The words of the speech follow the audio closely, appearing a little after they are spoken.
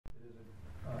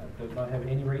does not have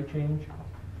any rate change.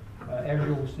 As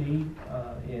you will see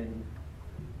in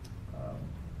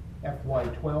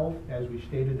FY12, as we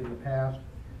stated in the past,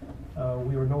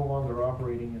 we were no longer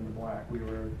operating in the black. We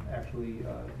were actually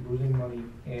losing money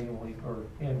annually.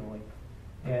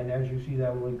 And as you see,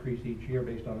 that will increase each year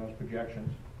based on those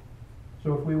projections.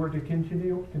 So if we were to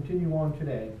continue on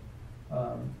today,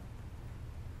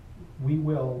 we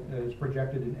will, as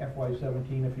projected in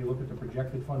FY17, if you look at the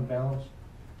projected fund balance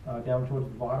down towards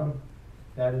the bottom,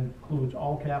 that includes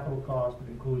all capital costs,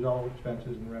 it includes all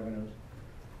expenses and revenues.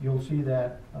 You'll see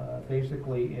that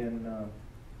basically in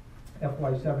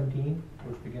FY17,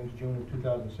 which begins June of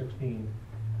 2016,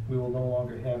 we will no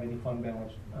longer have any fund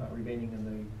balance remaining in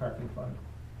the parking fund.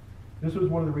 This was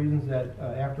one of the reasons that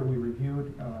after we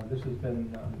reviewed, this has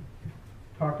been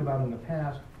talked about in the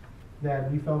past,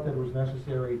 that we felt that it was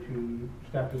necessary to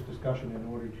start this discussion in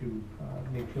order to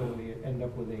make sure that we end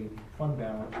up with a fund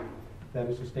balance that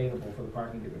is sustainable for the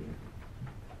parking division.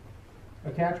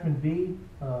 Attachment B,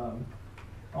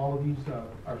 all of these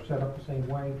are set up the same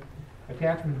way.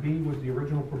 Attachment B was the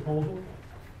original proposal,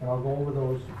 and I'll go over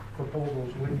those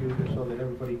proposals with you just so that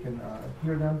everybody can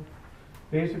hear them.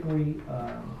 Basically,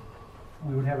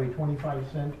 we would have a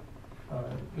 25-cent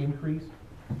increase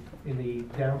in the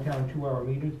downtown 2-hour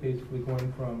meters, basically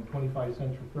going from 25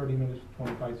 cents for 30 minutes to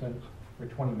 25 cents for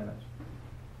 20 minutes.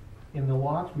 In the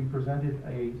lots, we presented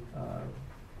a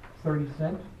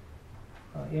 30-cent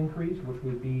increase, which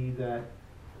would be that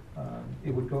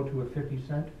it would go to a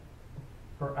 50-cent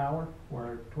per hour,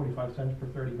 or 25 cents per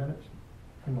 30 minutes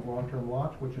in the long-term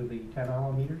lots, which are the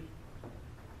 10-hour meters.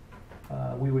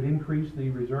 We would increase the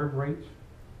reserve rates,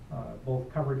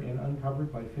 both covered and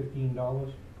uncovered, by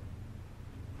 $15.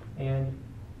 And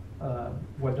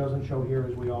what doesn't show here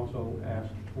is we also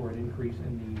asked for an increase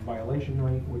in the violation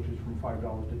rate, which is from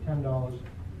 $5 to $10.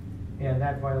 And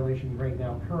that violation rate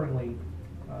now currently,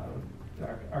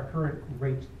 our current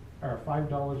rates are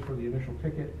 $5 for the initial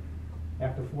ticket.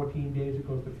 After 14 days, it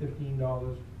goes to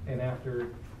 $15, and after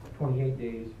 28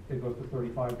 days, it goes to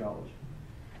 $35.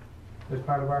 As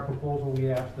part of our proposal, we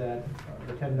asked that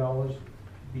the $10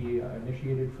 be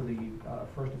initiated for the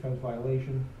first offense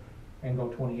violation and go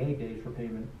 28 days for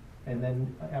payment, and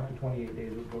then after 28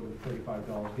 days, it would go to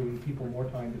 $35, giving people more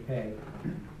time to pay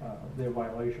their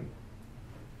violation.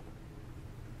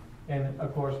 And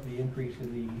of course, the increase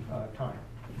in the time.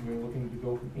 We're looking to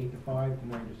go from 8 to 5 to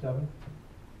 9 to 7.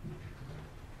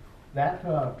 That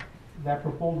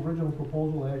original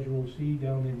proposal, as you will see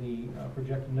down in the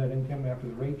projected net income after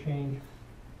the rate change,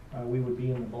 we would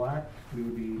be in the black. We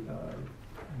would be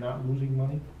not losing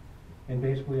money, and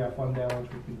basically our fund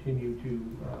balance would continue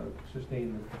to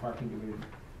sustain the parking division.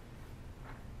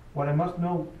 What I must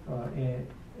note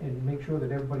and make sure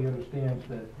that everybody understands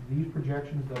that these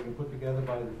projections that were put together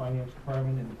by the finance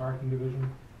department and the parking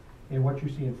division, and what you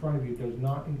see in front of you, does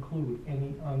not include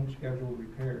any unscheduled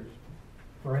repairs.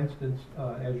 For instance,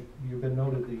 as you've been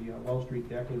noted, the Wall Street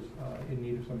deck is in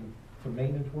need of some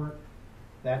maintenance work.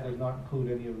 That does not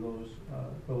include any of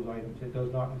those items. It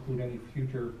does not include any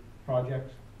future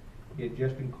projects. It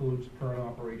just includes current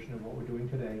operation of what we're doing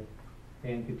today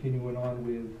and continuing on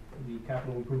with the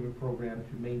capital improvement program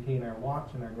to maintain our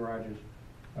lots and our garages,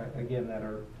 again, that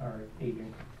are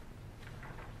aging.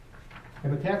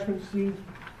 And attachment C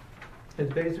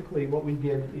is basically what we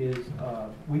did is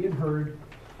we had heard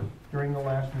during the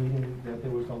last meeting that there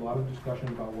was a lot of discussion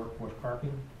about workforce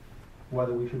parking,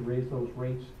 whether we should raise those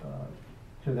rates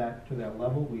to that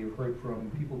level. We have heard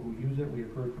from people who use it. We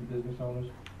have heard from business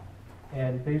owners.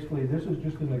 And basically, this is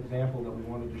just an example that we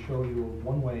wanted to show you of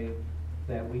one way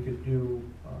that we could do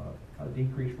a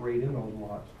decreased rate in those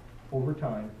lots over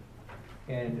time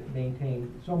and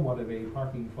maintain somewhat of a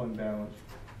parking fund balance.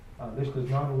 This does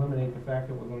not eliminate the fact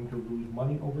that we're going to lose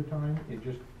money over time. It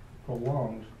just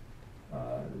prolongs,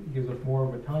 gives us more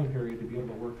of a time period to be able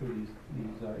to work through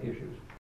these issues.